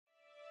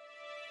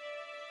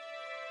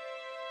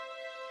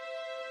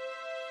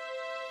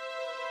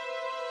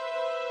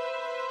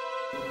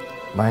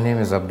My name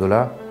is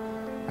Abdullah.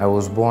 I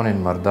was born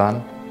in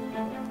Mardan.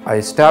 I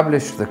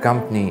established the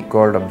company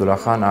called Abdullah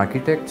Khan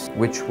Architects,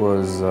 which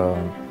was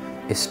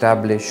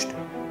established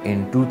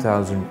in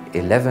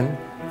 2011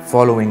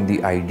 following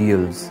the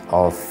ideals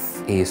of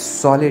a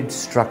solid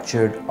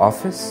structured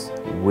office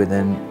with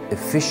an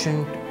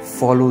efficient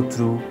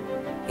follow-through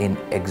in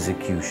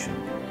execution,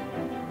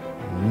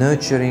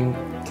 nurturing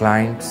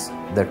clients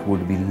that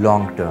would be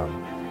long-term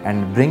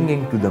and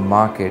bringing to the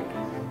market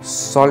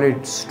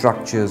solid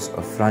structures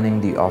of running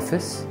the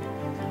office.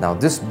 Now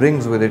this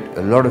brings with it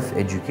a lot of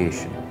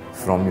education,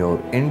 from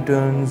your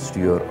interns to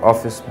your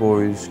office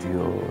boys to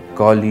your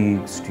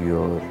colleagues to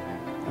your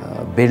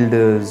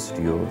builders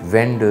to your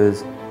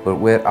vendors, but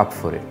we're up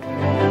for it.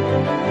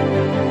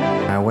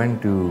 I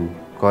went to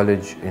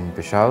college in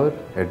Peshawar,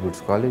 Edwards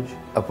College.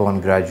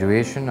 Upon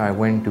graduation, I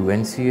went to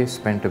NCA,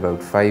 spent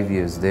about 5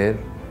 years there,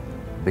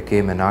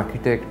 became an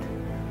architect,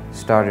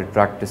 started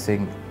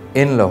practicing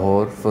in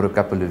Lahore for a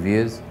couple of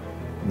years,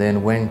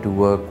 then went to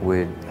work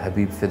with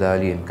Habib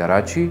Fidali in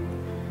Karachi,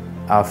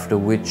 after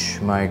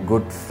which my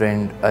good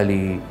friend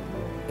Ali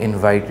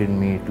invited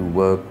me to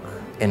work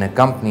in a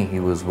company he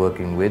was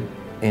working with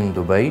in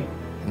Dubai.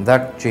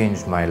 That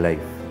changed my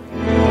life.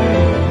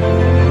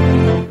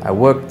 I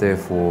worked there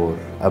for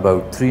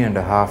about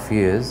 3.5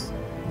 years.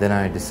 Then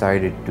I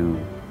decided to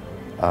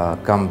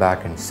come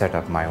back and set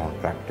up my own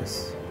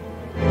practice.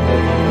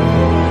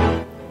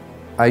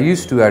 I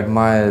used to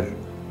admire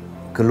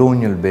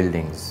colonial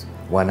buildings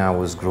when I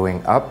was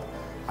growing up.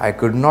 I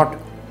could not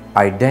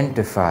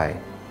identify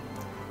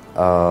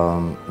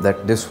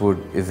that this would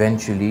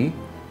eventually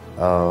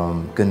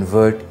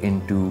convert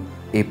into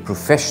a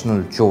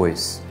professional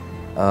choice.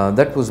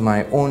 That was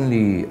my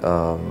only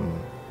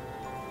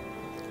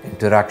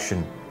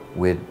interaction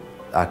with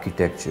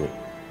architecture.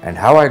 And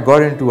how I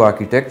got into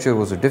architecture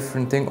was a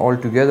different thing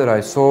altogether.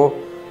 I saw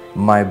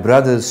my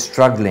brothers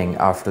struggling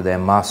after their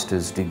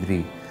master's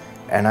degree,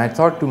 and I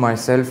thought to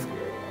myself,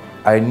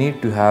 I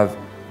need to have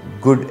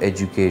good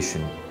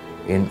education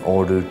in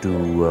order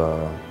to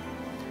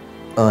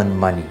earn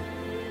money.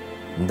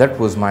 That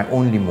was my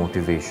only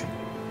motivation.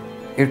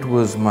 It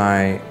was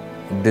my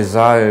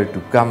desire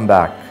to come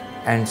back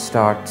and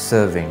start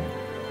serving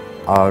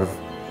our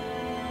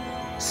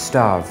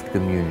starved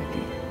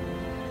community,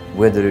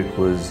 whether it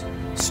was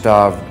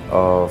starved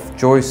of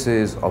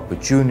choices,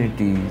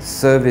 opportunities,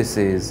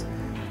 services.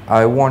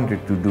 I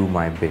wanted to do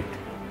my bit.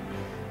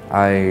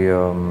 I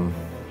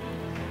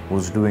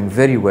was doing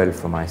very well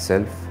for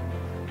myself.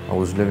 I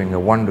was living a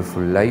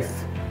wonderful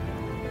life,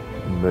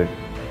 but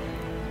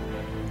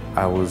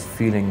I was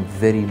feeling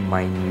very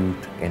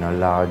minute in a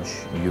large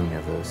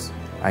universe.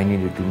 I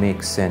needed to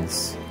make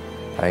sense.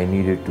 I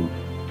needed to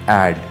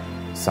add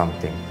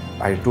something.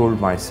 I told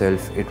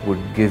myself it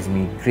would give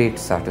me great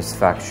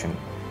satisfaction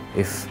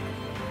if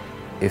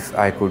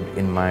I could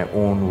in my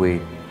own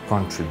way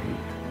contribute.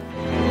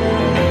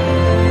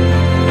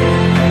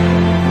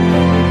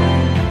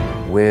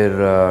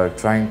 We're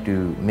trying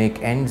to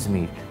make ends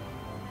meet.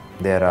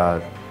 There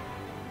are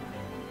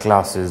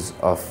classes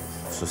of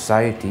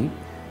society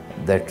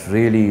that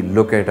really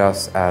look at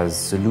us as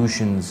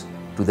solutions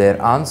to their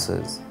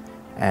answers,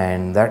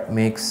 and that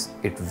makes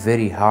it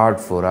very hard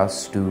for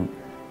us to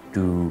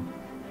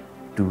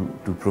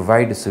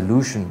provide a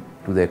solution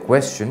to their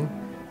question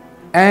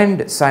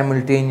and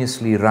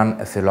simultaneously run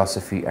a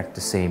philosophy at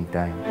the same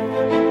time.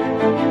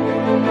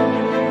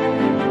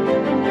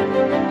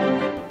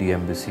 The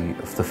Embassy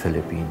of the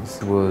Philippines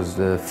was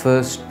the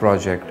first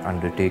project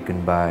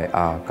undertaken by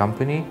our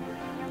company.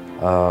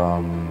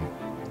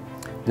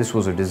 This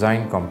was a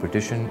design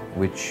competition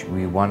which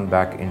we won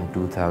back in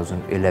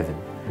 2011.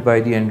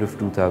 By the end of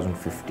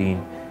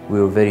 2015,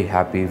 we were very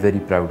happy, very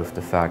proud of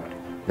the fact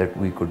that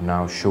we could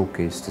now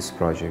showcase this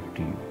project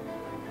to you.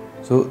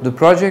 So the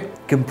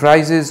project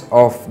comprises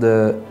of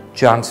the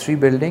Chancery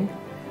building,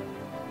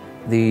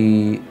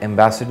 the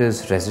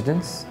Ambassador's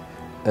residence,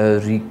 a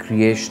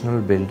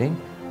recreational building,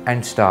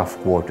 and staff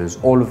quarters.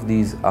 All of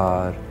these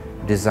are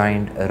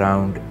designed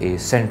around a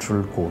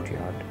central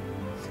courtyard.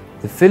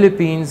 The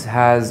Philippines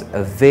has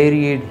a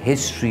varied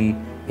history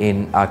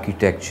in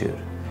architecture,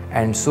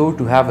 and so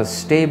to have a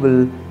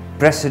stable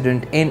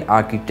precedent in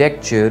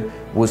architecture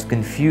was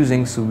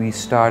confusing, so we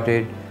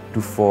started to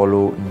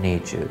follow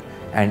nature.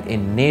 And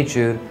in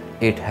nature,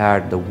 it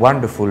had the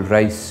wonderful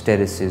rice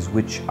terraces,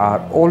 which are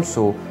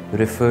also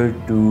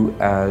referred to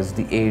as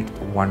the 8th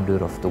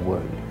wonder of the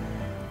world.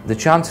 The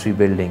Chancery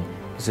building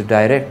is a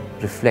direct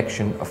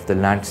reflection of the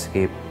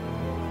landscape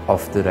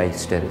of the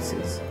rice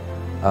terraces.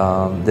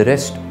 The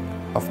rest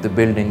of the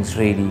buildings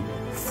really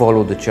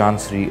follow the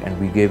Chancery, and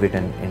we gave it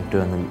an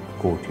internal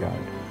courtyard.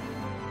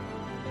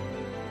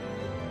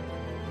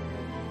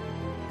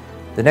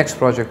 The next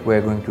project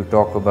we're going to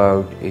talk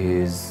about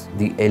is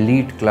the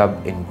Elite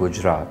Club in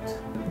Gujarat.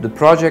 The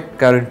project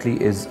currently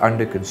is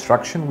under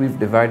construction. We've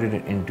divided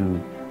it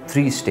into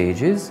 3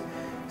 stages.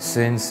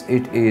 Since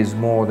it is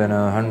more than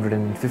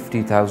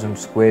 150,000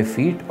 square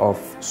feet of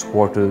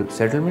squatter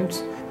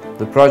settlements,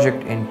 the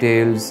project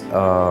entails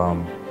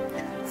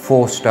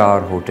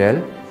 4-star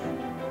hotel,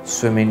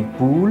 swimming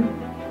pool,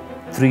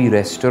 3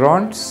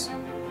 restaurants,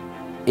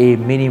 a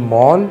mini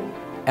mall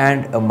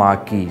and a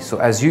marquee. So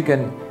as you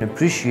can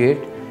appreciate,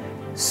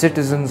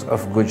 citizens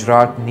of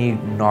Gujarat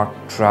need not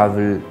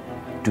travel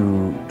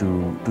to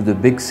the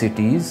big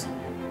cities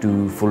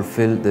to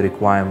fulfill the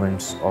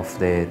requirements of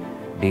their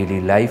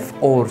daily life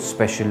or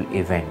special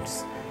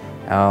events.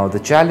 The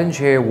challenge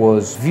here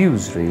was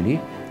views really.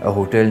 A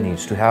hotel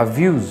needs to have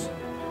views.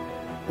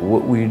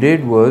 What we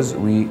did was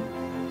we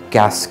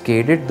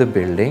cascaded the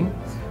building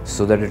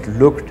so that it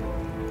looked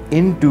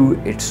into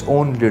its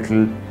own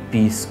little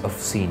piece of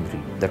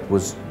scenery that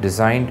was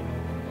designed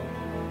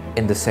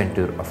in the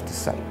center of the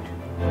site.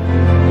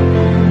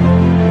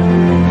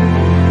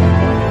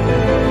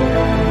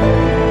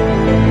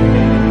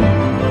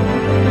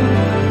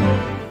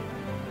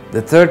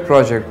 The third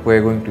project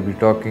we're going to be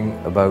talking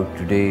about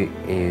today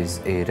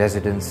is a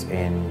residence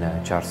in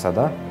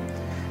Charsada.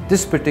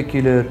 This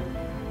particular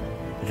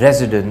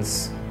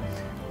residence,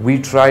 we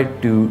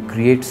tried to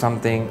create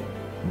something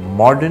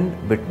modern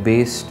but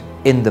based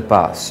in the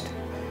past.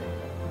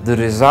 The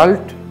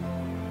result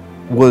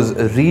was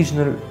a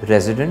regional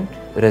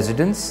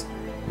residence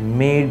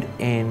made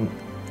in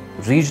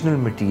regional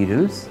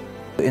materials.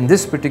 In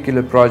this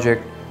particular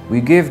project, we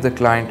gave the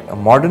client a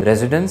modern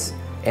residence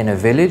in a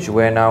village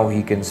where now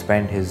he can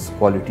spend his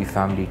quality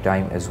family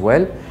time as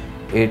well.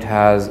 It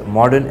has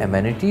modern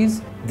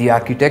amenities. The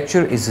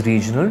architecture is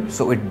regional,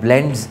 so it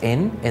blends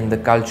in the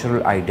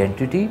cultural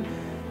identity,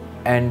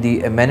 and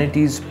the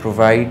amenities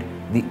provide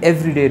the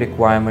everyday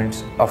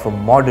requirements of a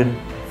modern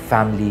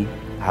family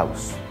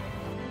house.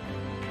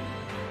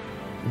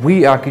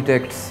 We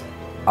architects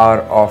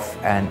are of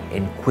an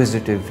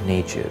inquisitive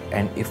nature,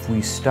 and if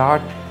we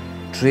start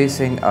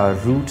tracing our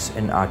roots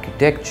in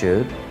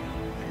architecture,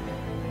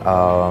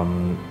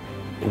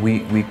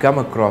 we come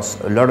across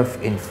a lot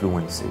of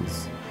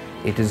influences.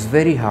 It is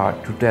very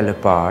hard to tell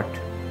apart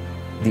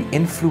the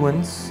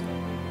influence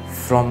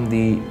from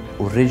the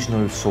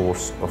original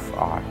source of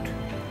art.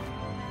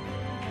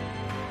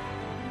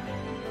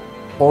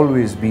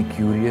 Always be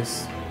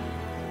curious,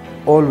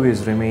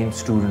 always remain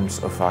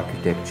students of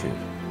architecture.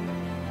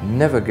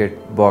 Never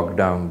get bogged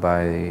down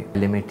by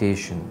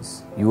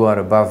limitations. You are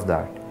above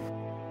that.